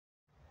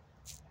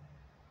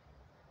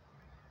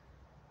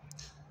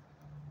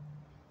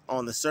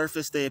On the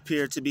surface, they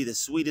appear to be the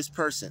sweetest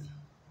person,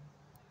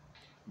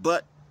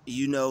 but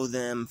you know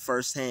them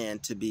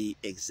firsthand to be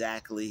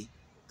exactly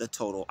the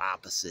total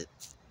opposite.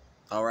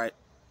 All right?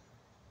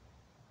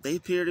 They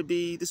appear to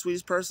be the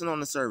sweetest person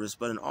on the surface,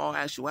 but in all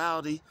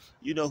actuality,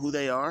 you know who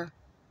they are.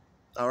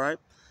 All right?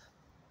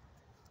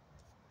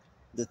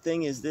 The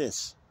thing is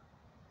this.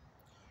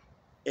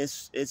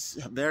 It's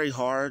very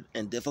hard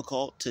and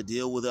difficult to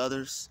deal with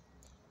others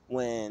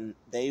when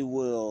they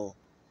will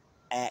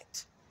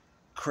act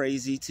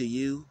crazy to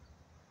you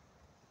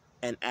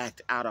and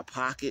act out of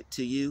pocket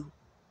to you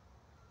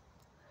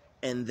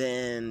and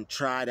then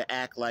try to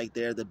act like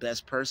they're the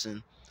best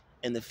person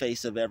in the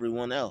face of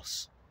everyone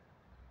else.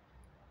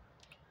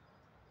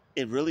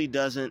 It really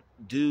doesn't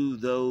do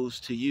those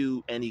to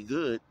you any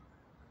good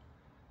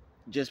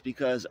just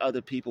because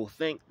other people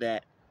think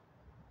that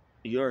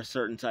you're a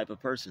certain type of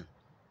person.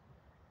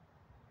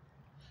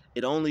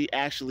 It only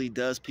actually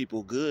does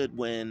people good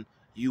when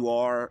you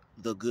are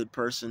the good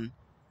person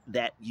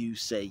that you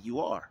say you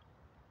are.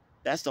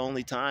 That's the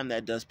only time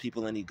that does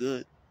people any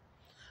good.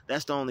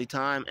 That's the only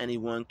time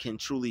anyone can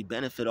truly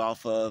benefit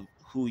off of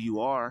who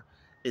you are,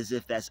 is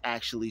if that's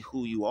actually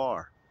who you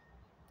are.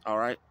 All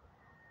right?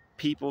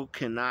 People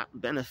cannot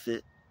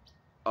benefit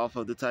off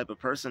of the type of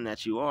person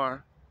that you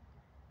are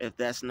if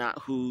that's not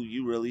who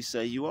you really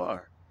say you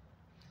are.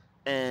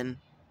 And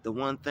the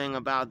one thing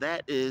about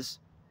that is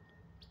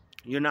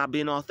you're not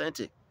being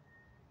authentic.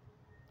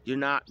 You're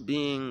not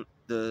being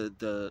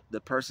the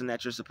person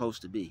that you're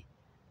supposed to be.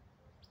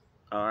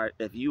 All right?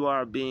 If you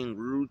are being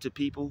rude to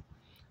people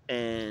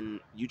and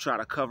you try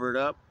to cover it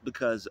up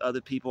because other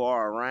people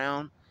are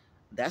around,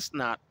 that's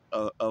not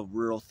a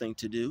real thing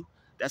to do.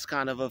 That's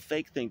kind of a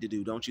fake thing to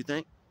do, don't you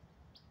think?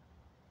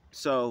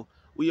 So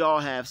we all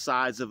have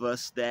sides of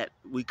us that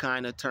we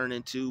kind of turn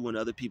into when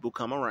other people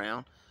come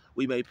around.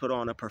 We may put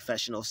on a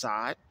professional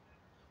side.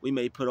 We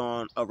may put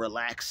on a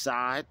relaxed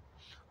side.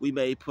 We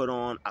may put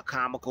on a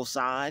comical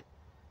side.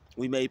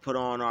 We may put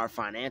on our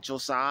financial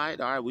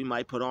side. All right, we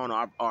might put on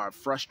our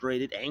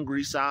frustrated,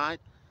 angry side.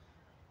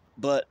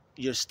 But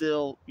you're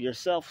still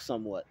yourself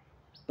somewhat.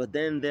 But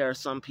then there are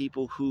some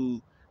people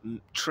who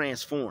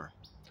transform.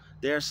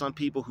 There are some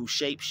people who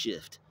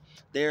shapeshift.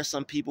 There are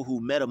some people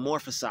who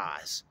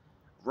metamorphosize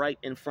right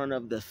in front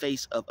of the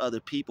face of other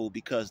people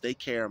because they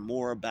care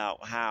more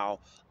about how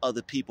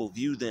other people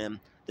view them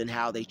than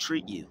how they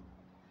treat you.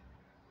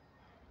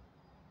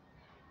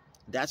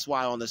 That's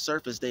why on the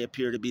surface they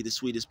appear to be the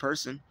sweetest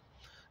person,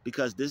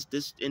 because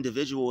this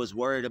individual is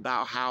worried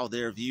about how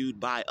they're viewed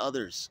by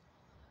others.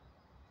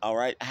 All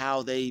right,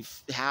 how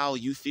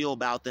you feel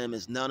about them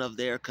is none of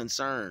their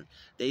concern.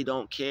 They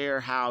don't care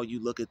how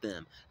you look at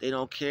them. They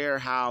don't care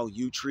how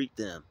you treat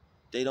them.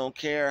 They don't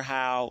care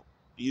how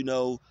you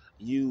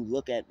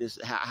look at this,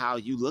 how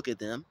you look at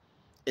them.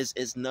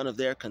 It's none of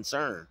their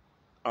concern.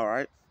 All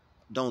right,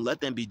 don't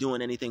let them be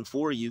doing anything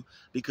for you,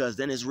 because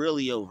then it's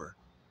really over.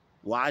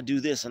 Well, I do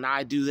this and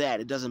I do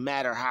that. It doesn't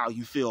matter how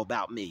you feel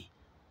about me.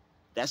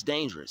 That's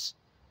dangerous.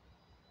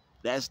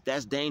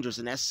 That's dangerous,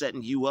 and that's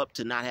setting you up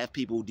to not have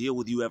people deal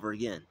with you ever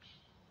again.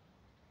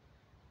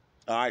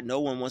 All right, no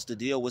one wants to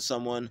deal with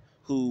someone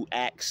who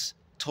acts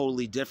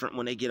totally different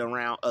when they get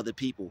around other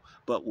people,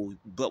 but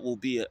will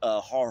be a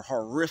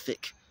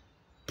horrific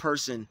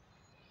person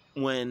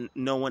when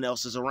no one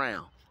else is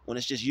around. When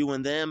it's just you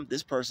and them,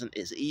 this person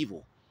is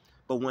evil.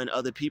 But when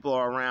other people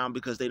are around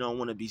because they don't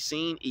want to be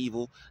seen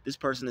evil, this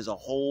person is a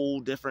whole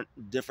different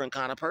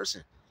kind of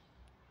person.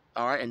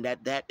 All right, and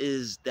that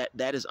is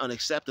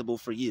unacceptable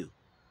for you.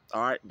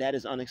 All right, that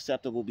is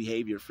unacceptable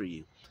behavior for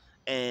you,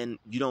 and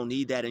you don't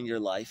need that in your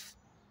life.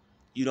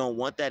 You don't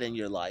want that in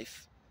your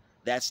life.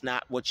 That's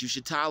not what you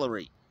should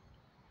tolerate.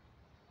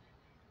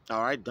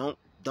 All right, don't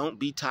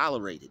be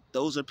tolerated.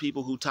 Those are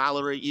people who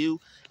tolerate you,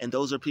 and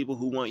those are people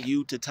who want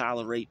you to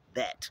tolerate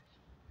that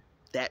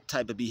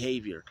type of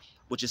behavior,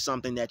 which is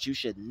something that you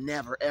should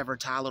never ever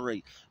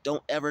tolerate.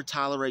 Don't ever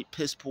tolerate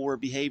piss poor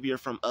behavior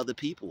from other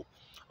people.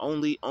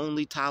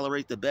 Only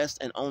tolerate the best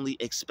and only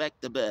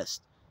expect the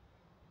best.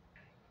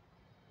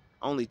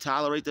 Only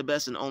tolerate the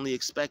best and only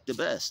expect the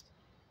best.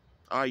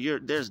 All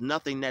right, there's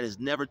nothing that is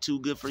never too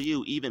good for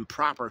you, even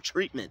proper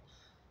treatment.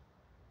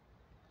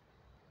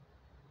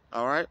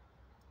 All right?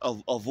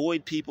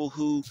 Avoid people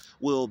who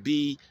will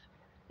be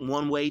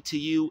one way to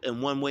you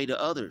and one way to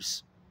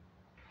others.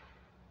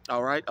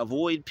 All right?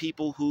 Avoid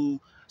people who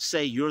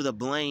say you're the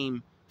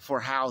blame for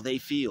how they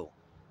feel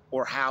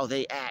or how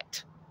they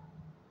act.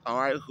 All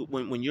right?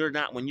 When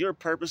you're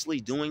purposely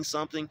doing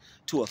something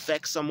to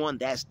affect someone,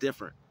 that's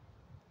different.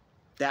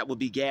 That would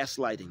be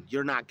gaslighting.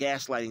 You're not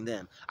gaslighting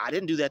them. I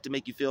didn't do that to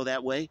make you feel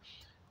that way.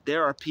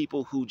 There are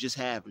people who just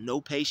have no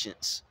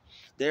patience.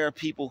 There are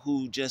people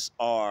who just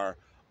are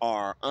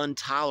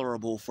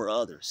intolerable for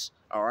others.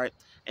 All right?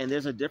 And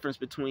there's a difference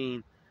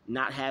between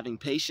not having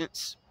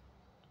patience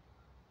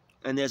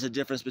and there's a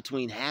difference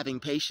between having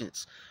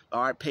patience.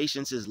 All right?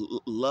 Patience is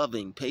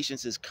loving.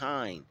 Patience is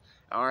kind.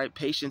 All right?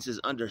 Patience is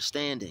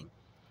understanding.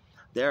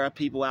 There are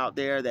people out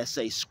there that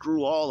say,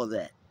 screw all of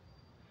that.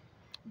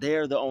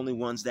 They're the only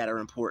ones that are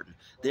important.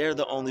 They're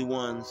the only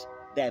ones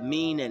that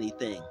mean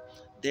anything.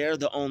 They're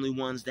the only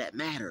ones that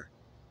matter.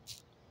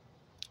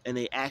 And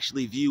they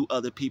actually view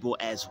other people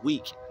as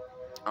weak.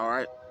 All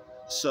right.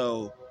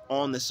 So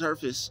on the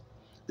surface,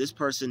 this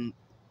person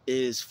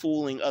is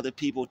fooling other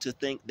people to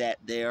think that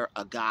they're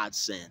a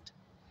godsend.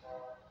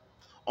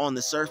 On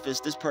the surface,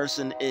 this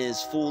person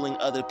is fooling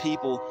other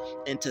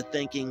people into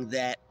thinking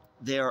that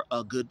they're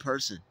a good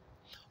person.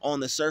 On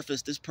the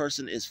surface, this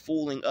person is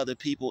fooling other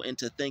people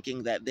into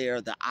thinking that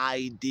they're the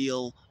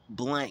ideal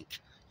blank.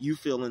 You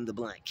fill in the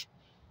blank.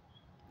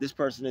 This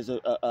person is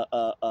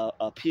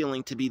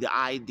appealing to be the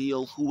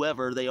ideal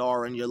whoever they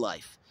are in your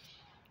life.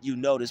 You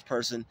know this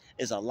person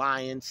is a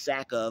lying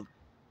sack of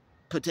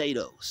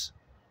potatoes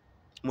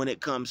when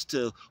it comes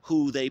to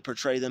who they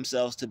portray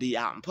themselves to be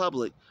out in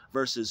public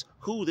versus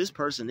who this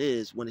person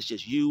is when it's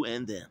just you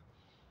and them.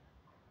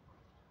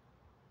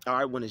 All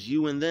right, when it's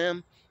you and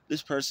them,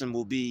 this person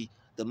will be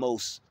the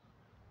most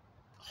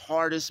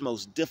hardest,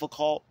 most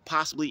difficult,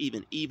 possibly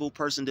even evil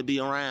person to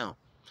be around.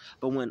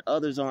 But when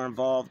others are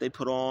involved, they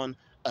put on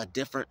a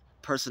different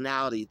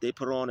personality. They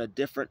put on a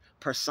different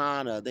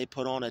persona. They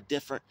put on a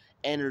different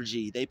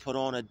energy. They put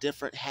on a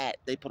different hat.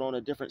 They put on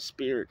a different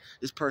spirit.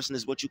 This person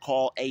is what you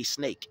call a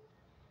snake.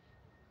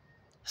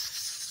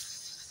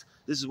 This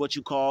is what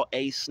you call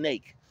a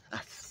snake.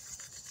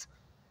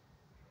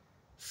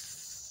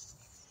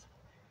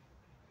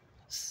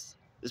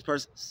 This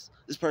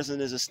person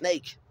is a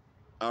snake.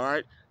 All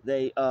right.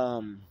 They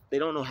don't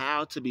know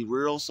how to be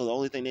real, so the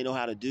only thing they know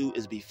how to do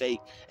is be fake,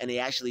 and they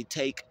actually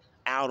take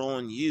out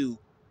on you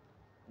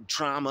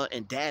trauma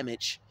and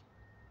damage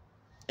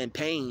and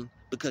pain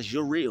because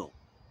you're real.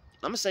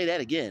 I'm gonna say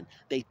that again.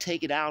 They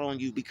take it out on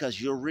you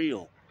because you're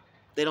real.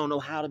 They don't know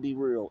how to be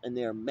real, and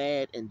they're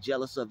mad and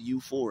jealous of you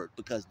for it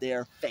because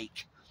they're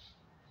fake.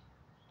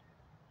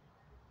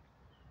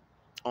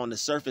 On the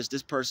surface,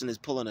 this person is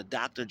pulling a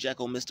Dr.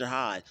 Jekyll, Mr.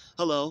 Hyde.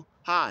 Hello,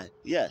 hi,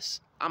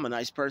 yes, I'm a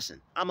nice person.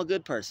 I'm a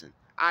good person.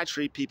 I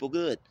treat people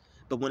good.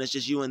 But when it's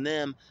just you and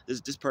them,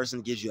 this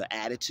person gives you an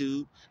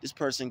attitude. This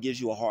person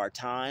gives you a hard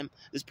time.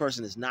 This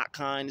person is not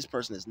kind. This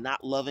person is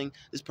not loving.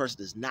 This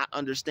person is not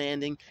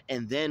understanding.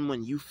 And then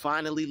when you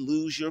finally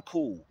lose your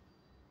cool,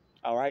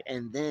 all right,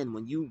 and then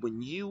when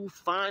you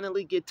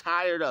finally get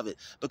tired of it,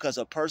 because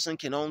a person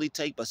can only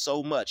take but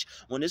so much.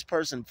 When this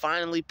person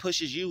finally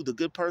pushes you, the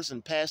good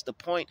person, past the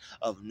point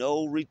of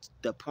no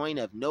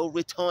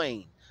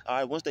return. All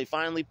right, once they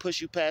finally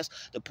push you past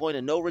the point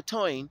of no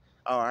return,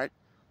 all right,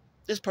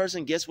 this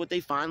person gets what they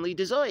finally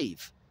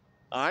deserve.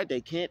 All right,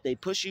 they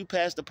push you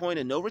past the point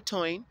of no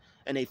return,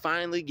 and they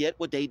finally get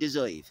what they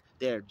deserve.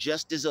 They're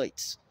just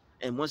desserts.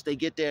 And once they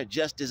get their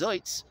just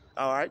desserts,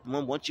 all right,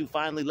 once you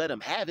finally let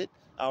them have it,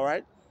 all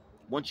right,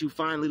 once you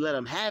finally let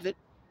them have it,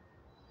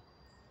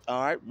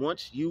 all right,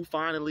 once you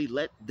finally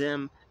let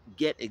them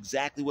get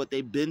exactly what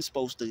they've been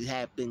supposed to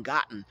have been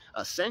gotten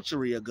a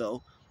century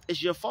ago,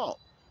 it's your fault.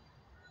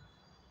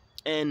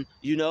 And,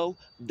 you know,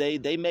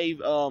 they may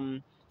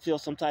feel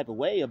some type of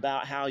way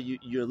about how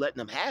you're letting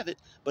them have it,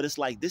 but it's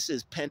like this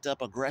is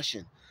pent-up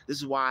aggression. This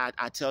is why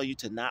I tell you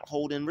to not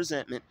hold in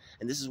resentment,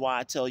 and this is why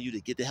I tell you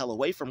to get the hell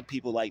away from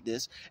people like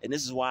this, and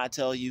this is why I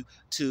tell you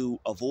to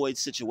avoid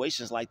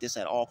situations like this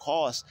at all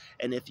costs,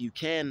 and if you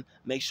can,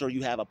 make sure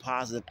you have a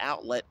positive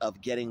outlet of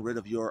getting rid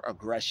of your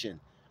aggression.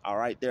 All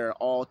right, there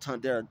are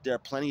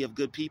plenty of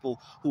good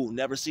people who will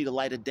never see the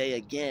light of day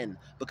again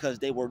because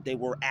they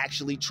were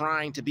actually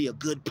trying to be a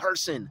good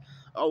person.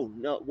 Oh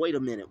no, wait a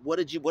minute. What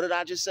did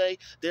I just say?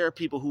 There are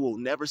people who will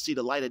never see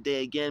the light of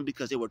day again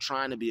because they were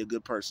trying to be a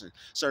good person.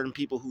 Certain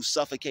people who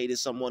suffocated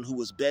someone who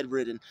was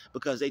bedridden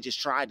because they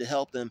just tried to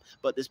help them,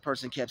 but this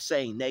person kept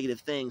saying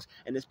negative things,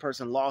 and this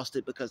person lost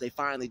it because they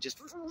finally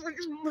just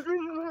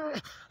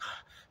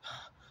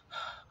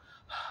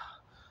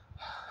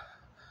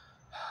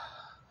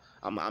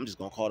I'm just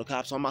gonna call the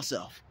cops on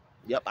myself.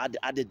 Yep,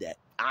 I did that.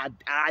 I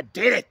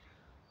did it.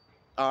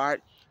 All right.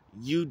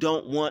 You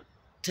don't want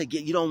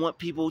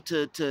people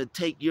to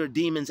take your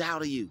demons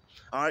out of you.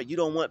 All right. You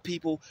don't want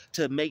people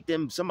to make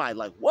them somebody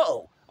like,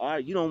 whoa. All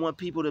right. You don't want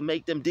people to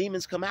make them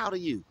demons come out of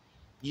you.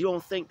 You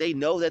don't think they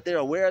know that they're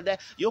aware of that?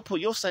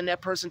 You'll send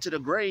that person to the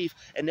grave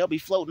and they'll be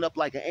floating up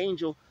like an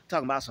angel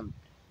talking about some,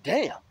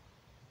 damn,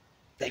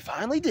 they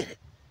finally did it.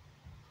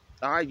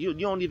 All right. You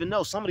don't even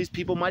know. Some of these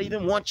people might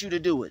even want you to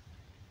do it.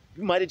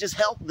 You might have just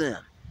helped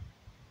them.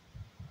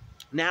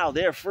 Now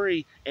they're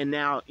free, and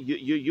now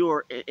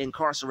you're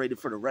incarcerated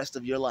for the rest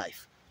of your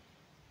life.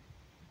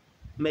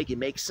 Make it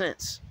make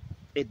sense.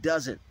 It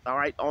doesn't. All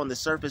right. On the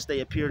surface, they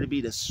appear to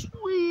be the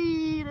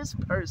sweetest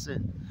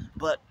person,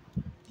 but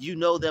you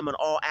know them in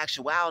all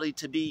actuality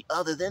to be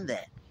other than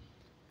that.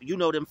 You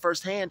know them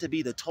firsthand to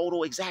be the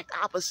total exact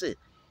opposite.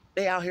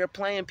 They out here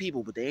playing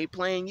people, but they ain't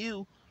playing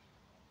you.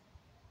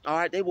 All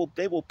right, they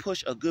will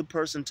push a good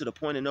person to the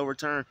point of no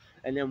return,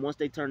 and then once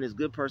they turn this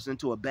good person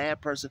into a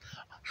bad person,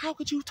 how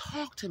could you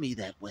talk to me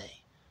that way?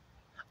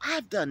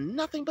 I've done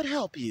nothing but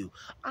help you.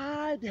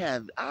 I've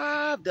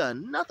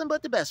done nothing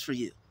but the best for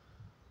you.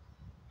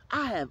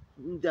 I have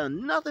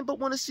done nothing but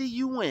want to see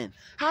you win.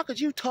 How could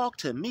you talk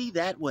to me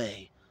that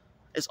way?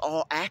 It's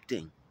all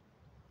acting.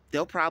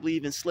 They'll probably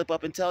even slip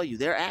up and tell you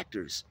they're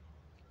actors.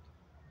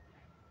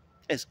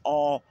 It's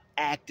all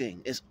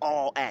acting. It's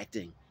all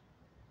acting.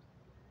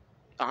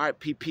 All right,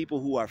 people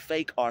who are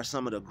fake are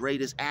some of the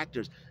greatest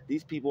actors.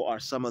 These people are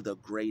some of the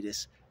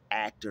greatest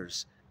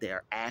actors.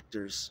 They're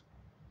actors.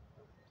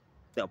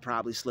 They'll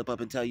probably slip up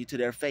and tell you to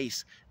their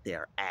face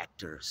they're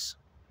actors.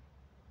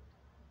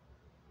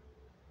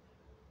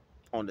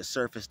 On the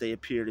surface, they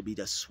appear to be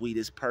the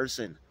sweetest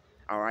person.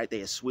 All right,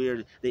 they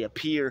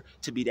appear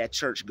to be that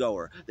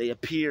churchgoer. They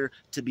appear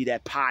to be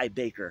that pie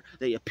baker.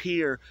 They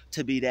appear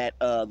to be that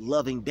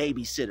loving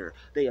babysitter.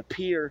 They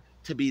appear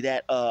to be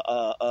that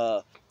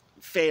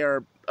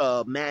fair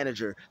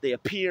manager. They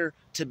appear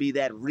to be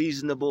that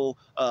reasonable,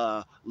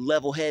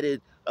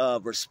 level-headed,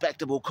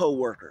 respectable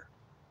coworker.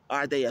 All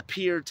right, they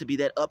appear to be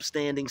that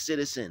upstanding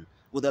citizen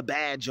with a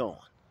badge on.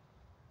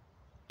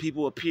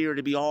 People appear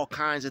to be all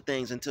kinds of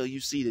things until you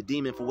see the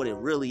demon for what it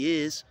really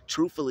is,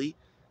 truthfully,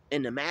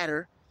 in the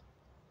matter.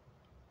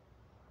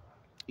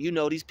 You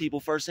know these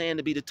people firsthand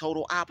to be the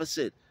total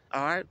opposite,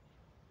 all right?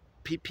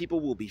 People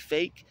will be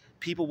fake.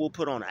 People will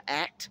put on an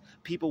act.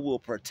 People will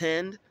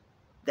pretend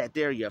that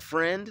they're your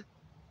friend.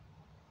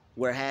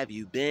 Where have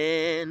you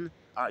been?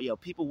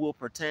 People will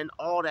pretend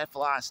all that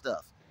fly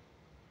stuff.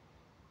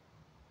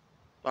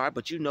 All right,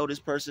 but you know this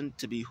person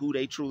to be who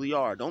they truly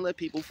are. Don't let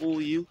people fool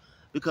you.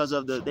 Because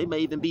of they may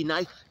even be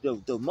nice.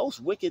 The most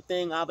wicked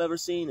thing I've ever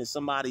seen is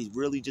somebody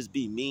really just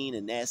be mean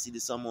and nasty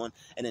to someone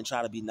and then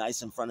try to be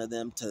nice in front of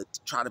them, to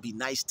try to be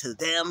nice to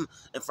them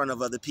in front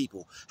of other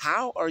people.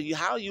 How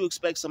you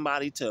expect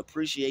somebody to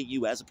appreciate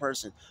you as a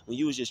person when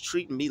you was just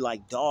treating me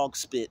like dog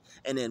spit,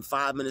 and then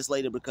 5 minutes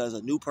later, because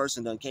a new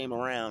person done came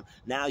around,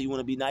 now you want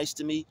to be nice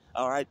to me?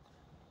 All right,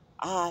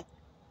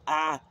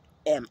 I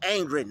am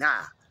angry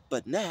now,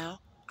 but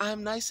now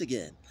I'm nice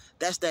again.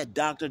 That's that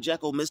Dr.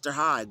 Jekyll, Mr.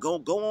 Hyde. Go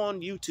on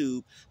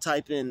YouTube,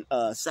 type in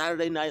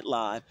Saturday Night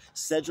Live,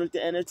 Cedric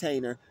the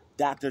Entertainer,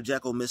 Dr.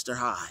 Jekyll, Mr.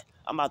 Hyde.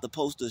 I'm about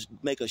to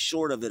make a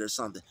short of it or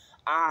something.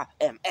 I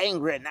am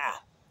angry now.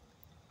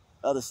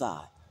 Other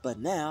side. But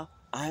now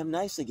I am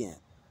nice again.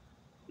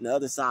 And the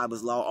other side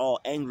was all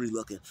angry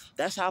looking.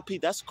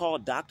 That's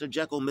called Dr.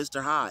 Jekyll,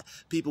 Mr. Hyde.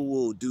 People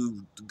will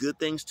do good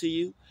things to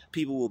you.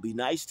 People will be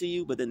nice to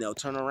you, but then they'll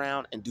turn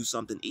around and do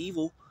something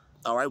evil.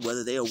 All right,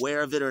 whether they're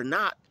aware of it or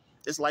not.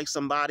 It's like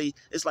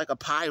a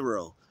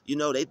pyro. You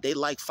know, they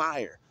like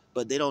fire,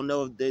 but they don't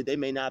know, they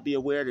may not be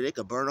aware that they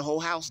could burn a whole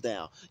house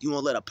down. You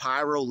want to let a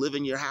pyro live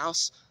in your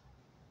house?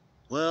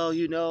 Well,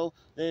 you know,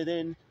 they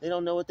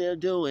don't know what they're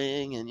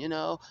doing, and, you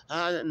know,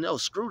 no,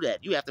 screw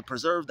that. You have to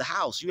preserve the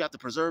house. You have to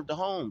preserve the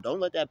home.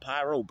 Don't let that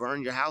pyro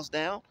burn your house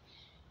down.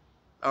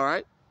 All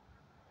right?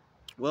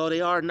 Well,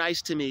 they are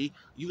nice to me.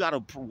 You got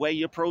to weigh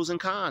your pros and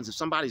cons. If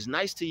somebody's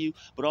nice to you,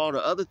 but all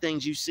the other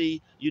things you see,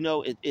 you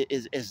know, it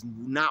is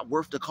not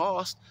worth the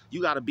cost,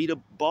 you got to be the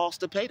boss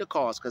to pay the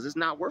cost, because it's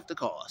not worth the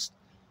cost.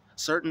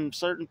 Certain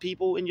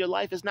people in your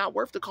life, is not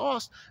worth the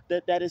cost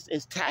that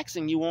is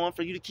taxing you on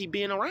for you to keep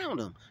being around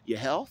them. Your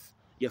health,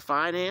 your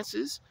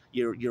finances,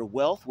 your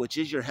wealth, which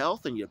is your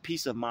health and your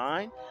peace of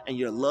mind and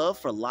your love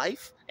for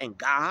life and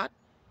God.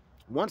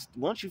 Once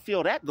you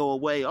feel that go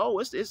away,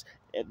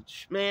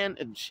 man,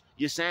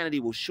 your sanity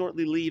will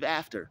shortly leave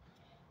after.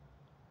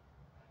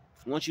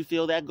 Once you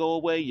feel that go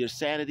away, your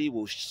sanity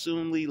will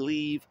soonly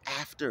leave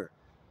after.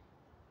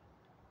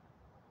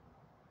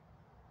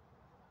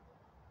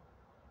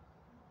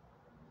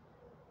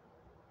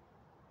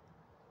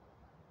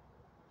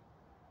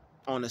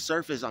 On the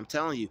surface, I'm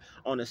telling you,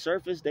 on the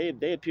surface, they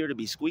appear to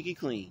be squeaky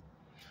clean.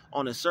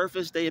 On the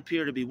surface, they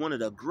appear to be one of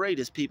the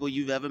greatest people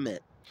you've ever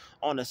met.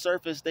 On the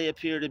surface, they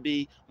appear to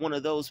be one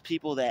of those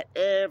people that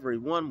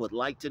everyone would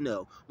like to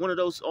know.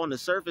 On the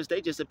surface,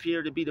 they just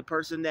appear to be the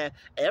person that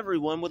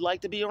everyone would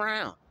like to be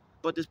around.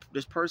 But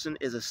this person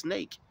is a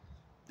snake.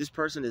 This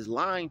person is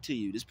lying to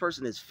you. This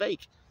person is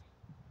fake.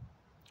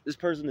 This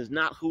person is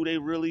not who they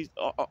really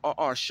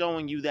are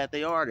showing you that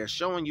they are. They're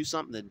showing you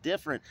something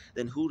different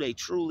than who they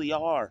truly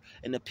are.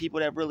 And the people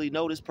that really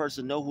know this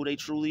person know who they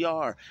truly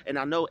are. And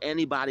I know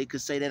anybody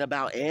could say that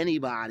about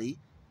anybody.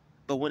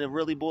 But when it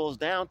really boils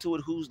down to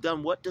it, who's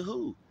done what to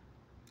who?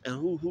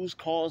 And who's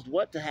caused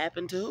what to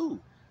happen to who?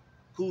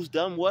 Who's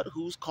done what?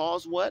 Who's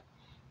caused what?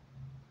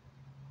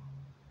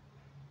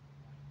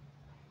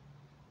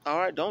 All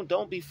right,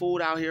 don't be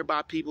fooled out here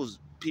by people's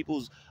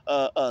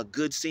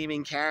good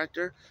seeming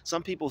character.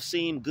 Some people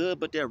seem good,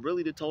 but they're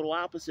really the total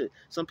opposite.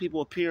 Some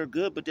people appear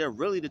good, but they're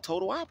really the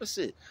total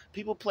opposite.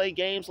 People play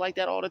games like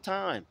that all the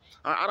time.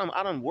 I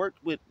done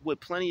worked with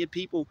plenty of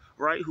people,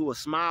 right, who will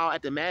smile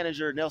at the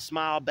manager and they'll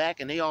smile back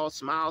and they all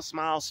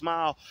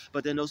smile,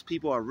 but then those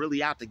people are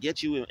really out to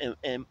get you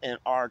and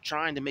are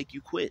trying to make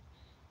you quit.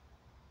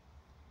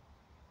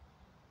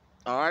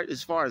 All right,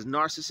 as far as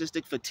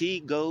narcissistic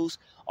fatigue goes,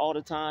 all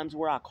the times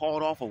where I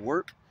called off of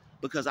work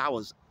because I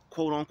was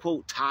quote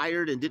unquote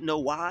tired and didn't know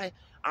why.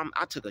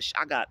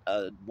 I got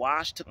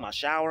washed, took my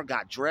shower,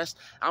 got dressed.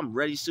 I'm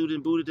ready, suited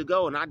and booted to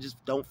go, and I just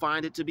don't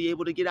find it to be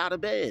able to get out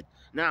of bed.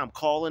 Now I'm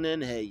calling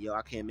in, hey, yo,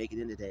 I can't make it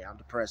in today. I'm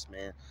depressed,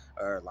 man.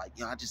 Or like,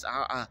 yo, I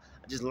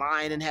just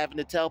lying and having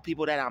to tell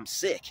people that I'm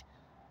sick.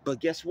 But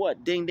guess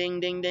what? Ding, ding,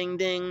 ding, ding,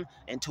 ding.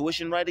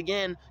 Intuition right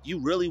again. You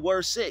really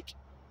were sick.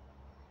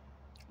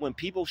 When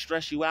people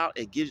stress you out,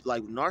 it gives,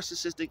 like,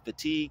 narcissistic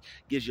fatigue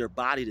gives your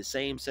body the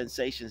same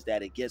sensations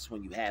that it gets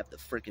when you have the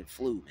freaking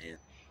flu, man.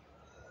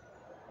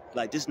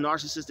 Like, this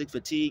narcissistic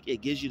fatigue,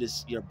 it gives you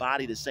your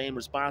body the same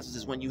responses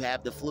as when you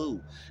have the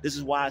flu. This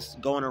is why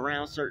going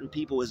around certain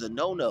people is a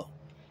no-no.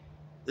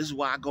 This is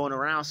why going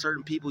around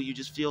certain people, you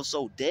just feel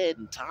so dead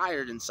and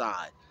tired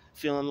inside,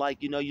 feeling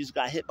like, you know, you just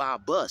got hit by a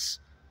bus.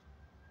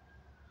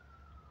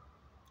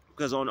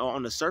 Because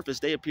on the surface,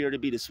 they appear to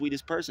be the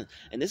sweetest person.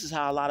 And this is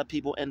how a lot of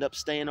people end up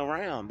staying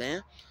around,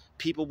 man.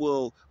 People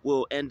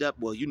will end up,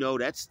 well, you know,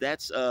 that's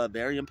a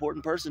very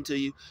important person to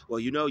you. Well,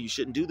 you know, you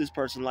shouldn't do this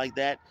person like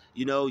that.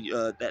 You know,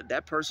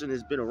 that person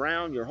has been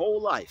around your whole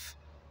life.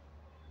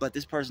 But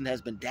this person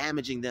has been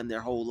damaging them their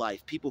whole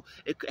life. People,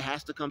 it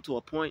has to come to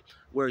a point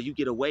where you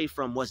get away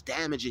from what's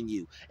damaging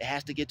you. It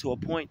has to get to a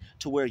point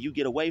to where you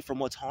get away from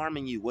what's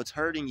harming you, what's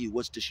hurting you,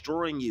 what's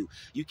destroying you.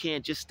 You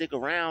can't just stick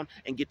around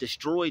and get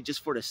destroyed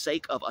just for the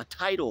sake of a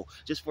title,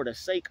 just for the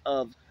sake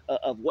of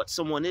what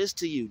someone is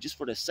to you, just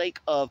for the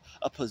sake of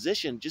a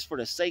position, just for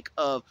the sake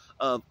of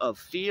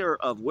fear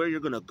of where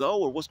you're going to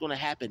go or what's going to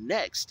happen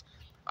next.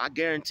 I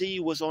guarantee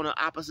you what's on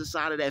the opposite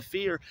side of that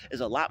fear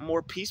is a lot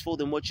more peaceful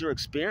than what you're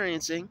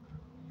experiencing.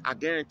 I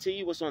guarantee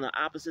you what's on the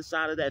opposite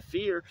side of that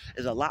fear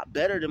is a lot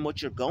better than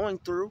what you're going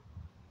through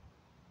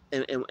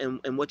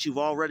and what you've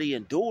already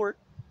endured.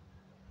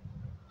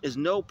 There's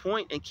no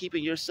point in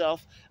keeping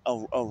yourself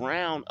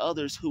around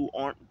others who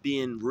aren't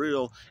being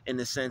real in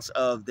the sense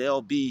of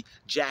they'll be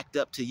jacked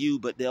up to you,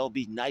 but they'll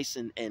be nice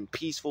and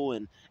peaceful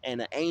and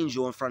an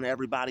angel in front of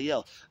everybody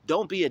else.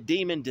 Don't be a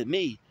demon to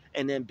me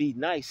and then be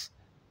nice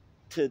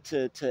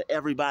to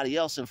everybody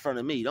else in front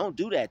of me. Don't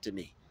do that to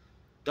me.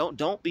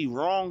 Don't be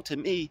wrong to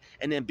me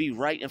and then be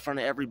right in front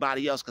of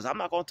everybody else, because I'm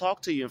not going to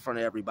talk to you in front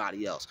of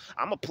everybody else.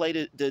 I'm going to play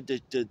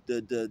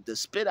the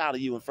spit out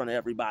of you in front of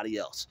everybody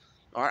else.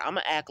 All right, I'm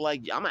gonna act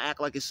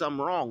like it's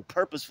something wrong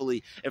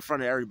purposefully in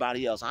front of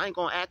everybody else. I ain't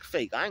gonna act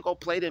fake. I ain't gonna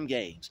play them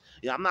games.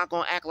 Yeah, I'm not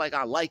gonna act like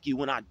I like you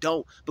when I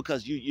don't,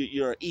 because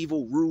you're an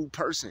evil, rude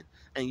person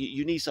and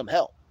you need some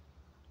help.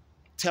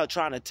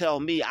 Trying to tell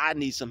me I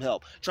need some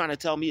help, trying to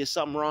tell me it's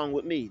something wrong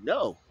with me.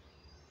 No,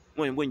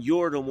 when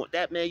you're the one,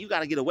 that man, you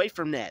got to get away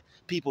from that.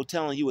 People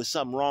telling you it's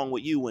something wrong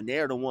with you when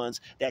they're the ones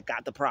that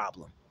got the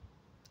problem,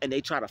 and they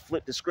try to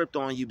flip the script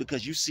on you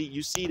because you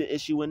see the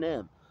issue in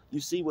them. You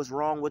see what's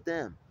wrong with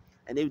them,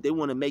 and they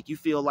want to make you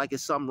feel like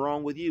it's something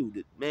wrong with you.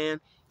 Man,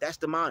 that's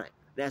demonic.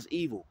 That's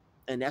evil,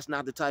 and that's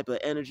not the type of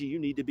energy you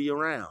need to be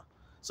around.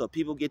 So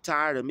people get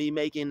tired of me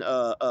making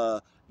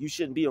you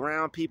shouldn't be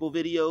around people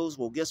videos.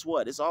 Well, guess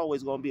what? It's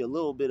always going to be a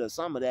little bit of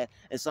some of that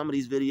in some of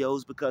these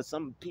videos, because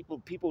some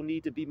people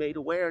need to be made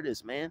aware of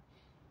this, man.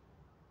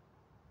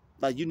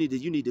 Like you need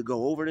to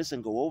go over this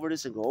and go over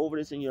this and go over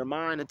this in your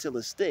mind until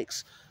it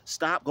sticks.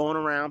 Stop going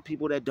around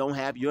people that don't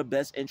have your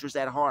best interest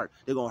at heart.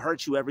 They're going to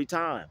hurt you every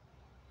time.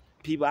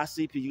 People, I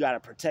see people, you got to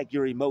protect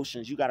your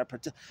emotions. You got to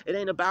protect. It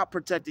ain't about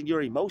protecting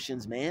your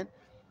emotions, man.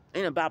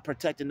 Ain't about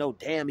protecting no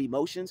damn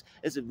emotions.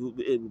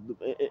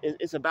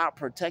 It's about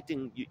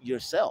protecting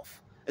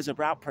yourself. It's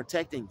about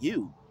protecting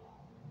you.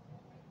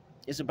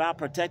 It's about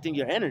protecting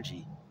your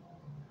energy.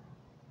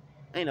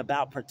 Ain't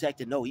about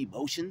protecting no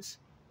emotions.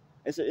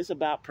 It's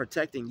about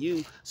protecting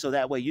you so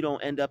that way you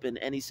don't end up in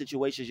any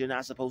situations you're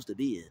not supposed to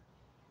be in.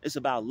 It's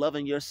about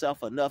loving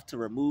yourself enough to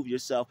remove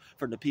yourself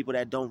from the people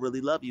that don't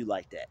really love you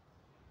like that.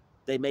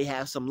 They may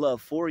have some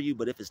love for you,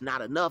 but if it's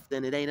not enough,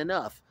 then it ain't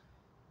enough.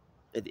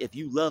 If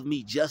you love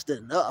me just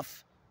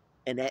enough,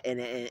 and that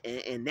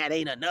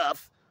ain't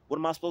enough, what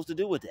am I supposed to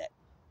do with that?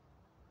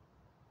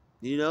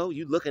 You know,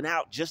 you looking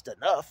out just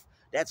enough,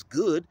 that's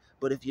good.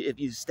 But if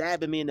you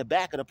stabbing me in the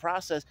back of the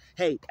process,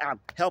 hey, I'm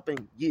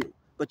helping you,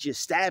 but you're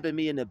stabbing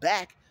me in the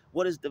back.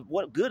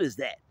 What good is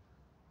that?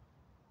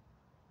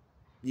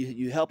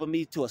 You helping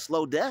me to a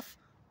slow death?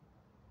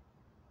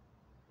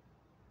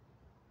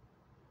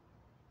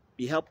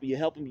 You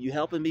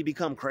helping me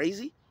become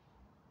crazy?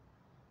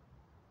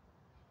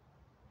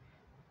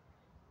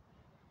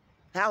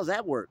 How's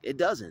that work? It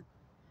doesn't.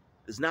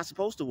 It's not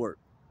supposed to work.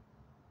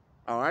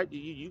 All right,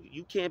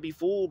 you can't be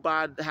fooled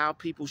by how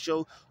people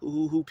show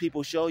who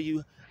people show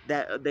you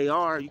that they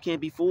are. You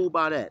can't be fooled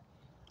by that.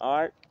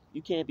 All right,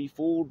 you can't be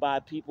fooled by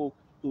people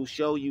who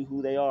show you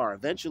who they are.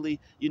 Eventually,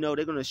 you know,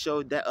 they're gonna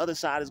show that other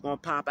side is gonna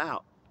pop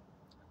out.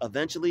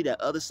 Eventually, that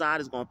other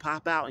side is gonna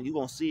pop out, and you're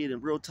gonna see it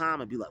in real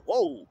time and be like,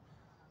 "Whoa,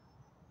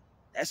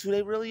 that's who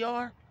they really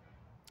are."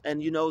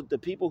 And, you know, the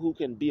people who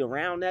can be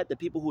around that, the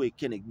people who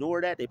can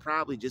ignore that, they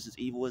probably just as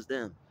evil as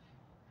them.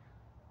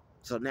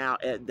 So now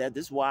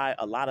this is why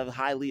a lot of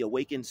highly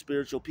awakened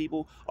spiritual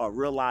people are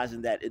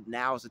realizing that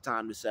now is the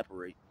time to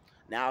separate.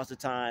 Now is the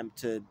time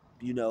to,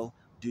 you know,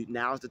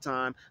 Now is the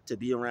time to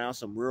be around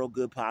some real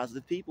good,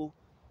 positive people.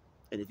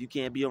 And if you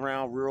can't be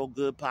around real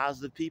good,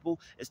 positive people,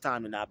 it's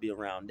time to not be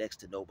around next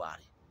to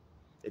nobody.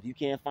 If you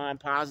can't find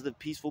positive,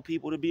 peaceful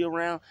people to be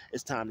around,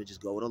 it's time to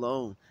just go it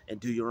alone and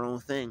do your own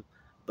thing.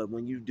 But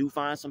when you do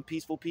find some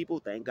peaceful people,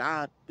 thank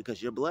God,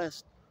 because you're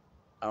blessed.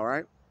 All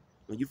right?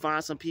 When you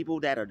find some people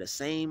that are the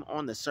same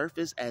on the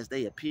surface as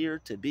they appear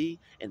to be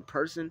in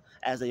person,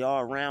 as they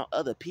are around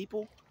other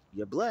people,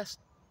 you're blessed.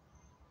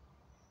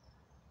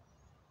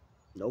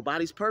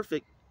 Nobody's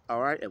perfect. All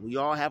right? And we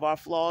all have our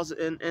flaws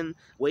and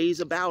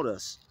ways about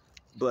us.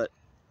 But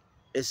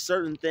it's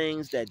certain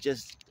things that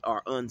just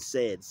are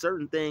unsaid,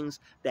 certain things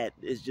that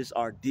is just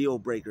our deal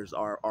breakers,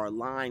 our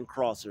line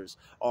crossers,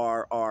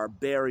 our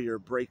barrier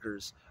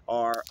breakers,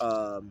 our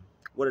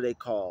what are they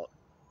called?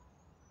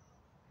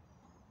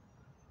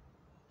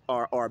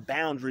 Our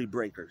boundary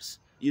breakers.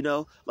 You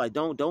know, like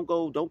don't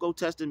go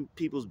testing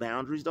people's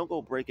boundaries, don't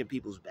go breaking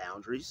people's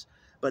boundaries.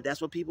 But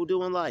that's what people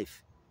do in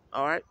life.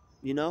 All right,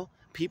 you know,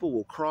 people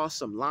will cross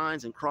some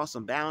lines and cross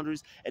some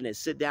boundaries and then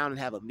sit down and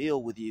have a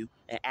meal with you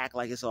and act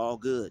like it's all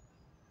good.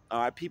 All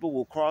right, people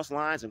will cross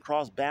lines and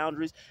cross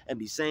boundaries and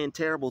be saying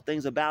terrible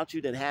things about you,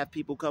 then have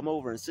people come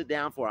over and sit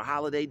down for a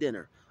holiday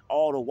dinner.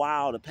 All the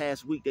while, the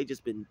past week, they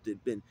just been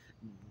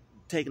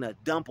taking a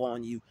dump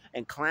on you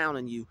and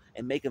clowning you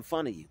and making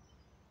fun of you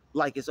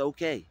like it's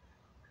okay.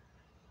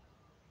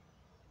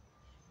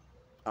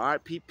 All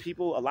right,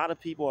 people, a lot of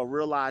people are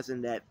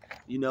realizing that,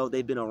 you know,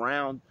 they've been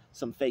around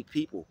some fake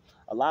people.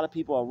 A lot of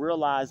people are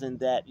realizing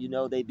that, you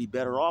know, they'd be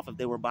better off if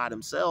they were by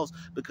themselves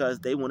because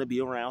they want to be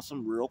around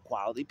some real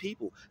quality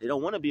people. They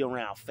don't want to be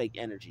around fake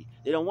energy.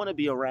 They don't want to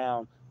be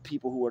around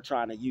people who are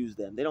trying to use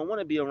them. They don't want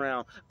to be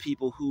around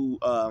people who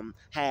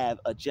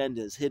have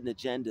agendas, hidden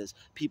agendas,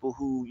 people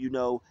who, you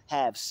know,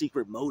 have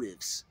secret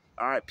motives.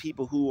 All right,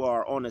 people who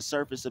are on the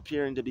surface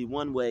appearing to be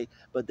one way,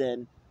 but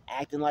then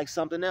acting like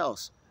something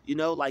else. You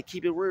know, like,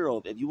 keep it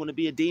real. If you want to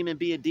be a demon,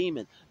 be a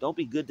demon. Don't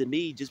be good to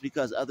me just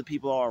because other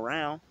people are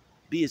around.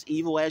 Be as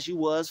evil as you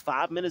was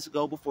 5 minutes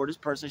ago before this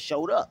person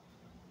showed up.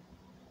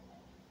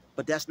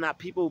 But that's not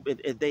people.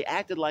 If they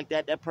acted like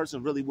that, that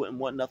person really wouldn't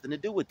want nothing to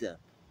do with them.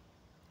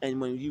 And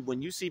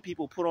when you see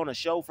people put on a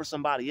show for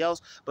somebody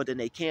else, but then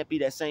they can't be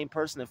that same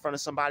person in front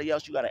of somebody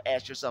else, you got to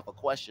ask yourself a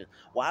question.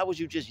 Why was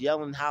you just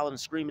yelling, hollering,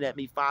 screaming at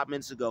me 5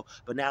 minutes ago,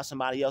 but now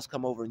somebody else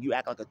come over and you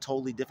act like a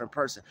totally different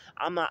person?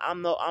 I'm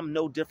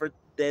no different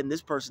than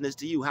this person is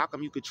to you. How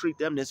come you could treat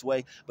them this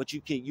way, but you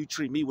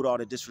treat me with all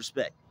the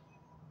disrespect?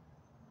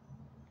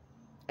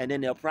 And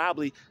then they'll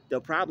probably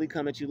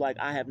come at you like,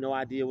 I have no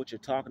idea what you're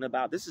talking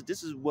about. This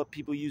is what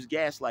people use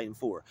gaslighting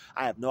for.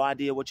 I have no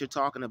idea what you're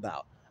talking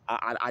about.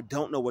 I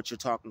don't know what you're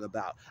talking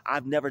about.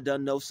 I've never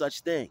done no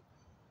such thing.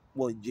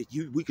 Well,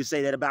 we could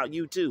say that about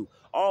you too.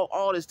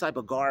 All this type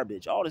of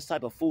garbage, all this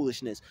type of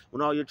foolishness,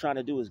 when all you're trying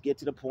to do is get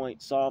to the point,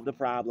 solve the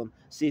problem,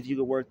 see if you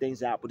can work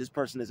things out. But this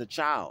person is a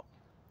child.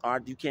 All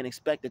right, you can't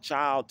expect a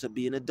child to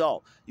be an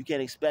adult. You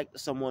can't expect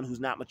someone who's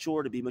not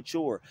mature to be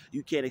mature.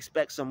 You can't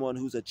expect someone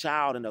who's a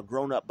child in a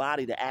grown-up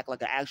body to act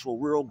like an actual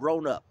real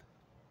grown-up.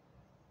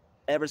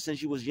 Ever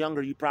since you was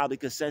younger, you probably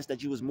could sense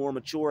that you was more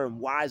mature and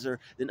wiser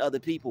than other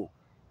people.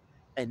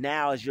 And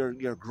now as you're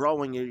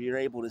growing, you're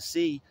able to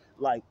see,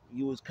 like,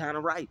 you was kind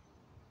of right.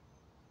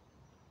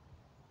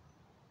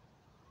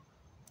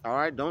 All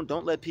right,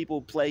 don't let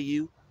people play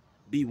you,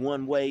 be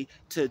one way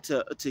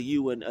to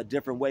you and a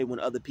different way when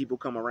other people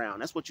come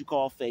around. That's what you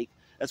call fake.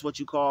 That's what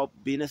you call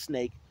being a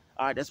snake.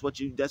 All right, that's what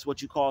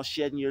you call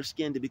shedding your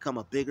skin to become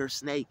a bigger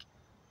snake.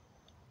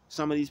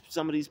 Some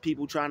of these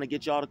people trying to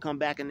get y'all to come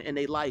back in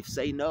their life,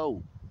 say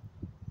no.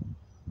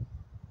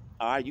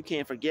 All right, you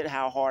can't forget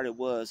how hard it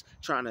was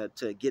trying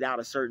to get out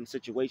of certain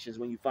situations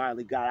when you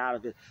finally got out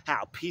of it,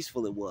 how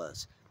peaceful it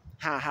was,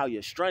 how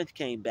your strength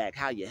came back,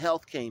 how your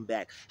health came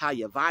back, how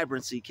your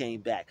vibrancy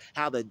came back,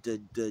 how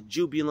the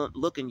jubilant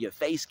look in your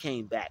face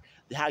came back,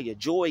 how your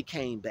joy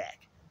came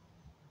back,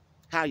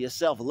 how your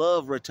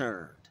self-love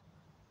returned.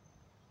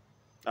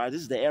 All right,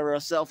 this is the era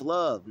of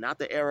self-love, not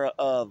the era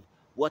of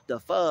what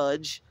the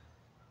fudge.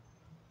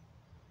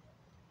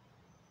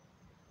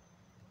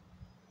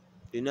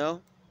 You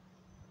know?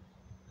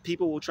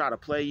 People will try to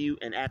play you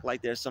and act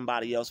like they're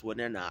somebody else when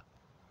they're not.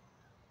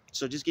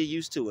 So just get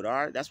used to it, all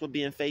right? That's what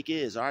being fake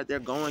is, all right? They're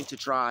going to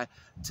try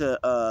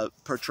to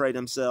portray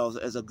themselves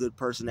as a good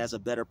person, as a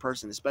better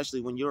person, especially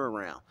when you're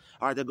around.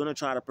 All right, they're going to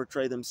try to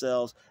portray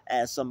themselves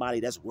as somebody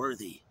that's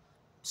worthy,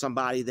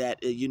 somebody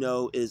that, you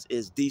know, is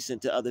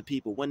decent to other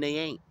people when they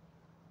ain't.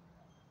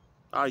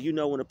 All right, you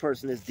know when a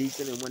person is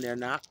decent and when they're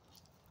not.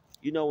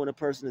 You know when a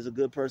person is a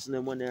good person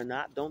and when they're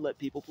not. Don't let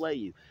people play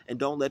you, and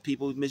don't let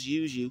people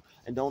misuse you,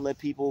 and don't let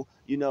people,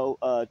 you know,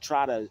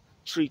 try to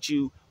treat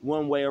you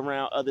one way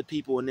around other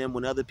people, and then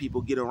when other people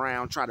get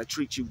around, try to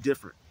treat you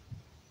different.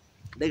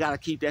 They got to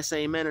keep that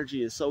same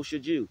energy, and so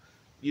should you.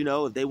 You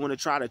know, if they want to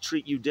try to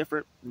treat you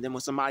different, and then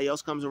when somebody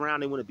else comes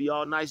around, they want to be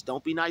all nice,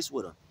 don't be nice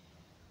with them.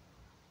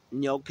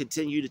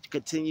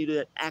 continue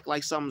to act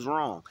like something's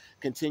wrong.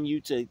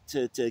 Continue to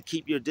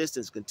keep your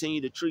distance.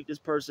 Continue to treat this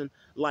person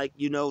like,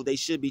 they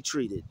should be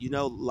treated,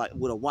 like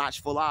with a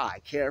watchful eye,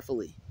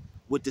 carefully,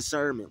 with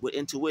discernment, with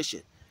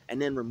intuition,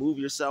 and then remove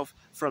yourself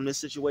from this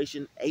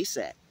situation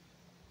ASAP.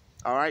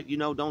 All right,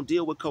 don't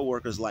deal with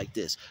coworkers like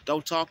this.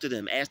 Don't talk to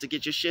them. Ask to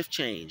get your shift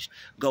changed.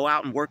 Go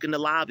out and work in the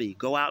lobby.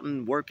 Go out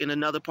and work in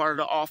another part of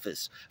the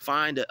office.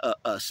 Find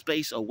a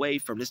space away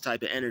from this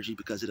type of energy,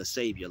 because it'll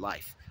save your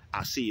life.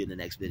 I'll see you in the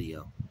next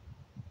video.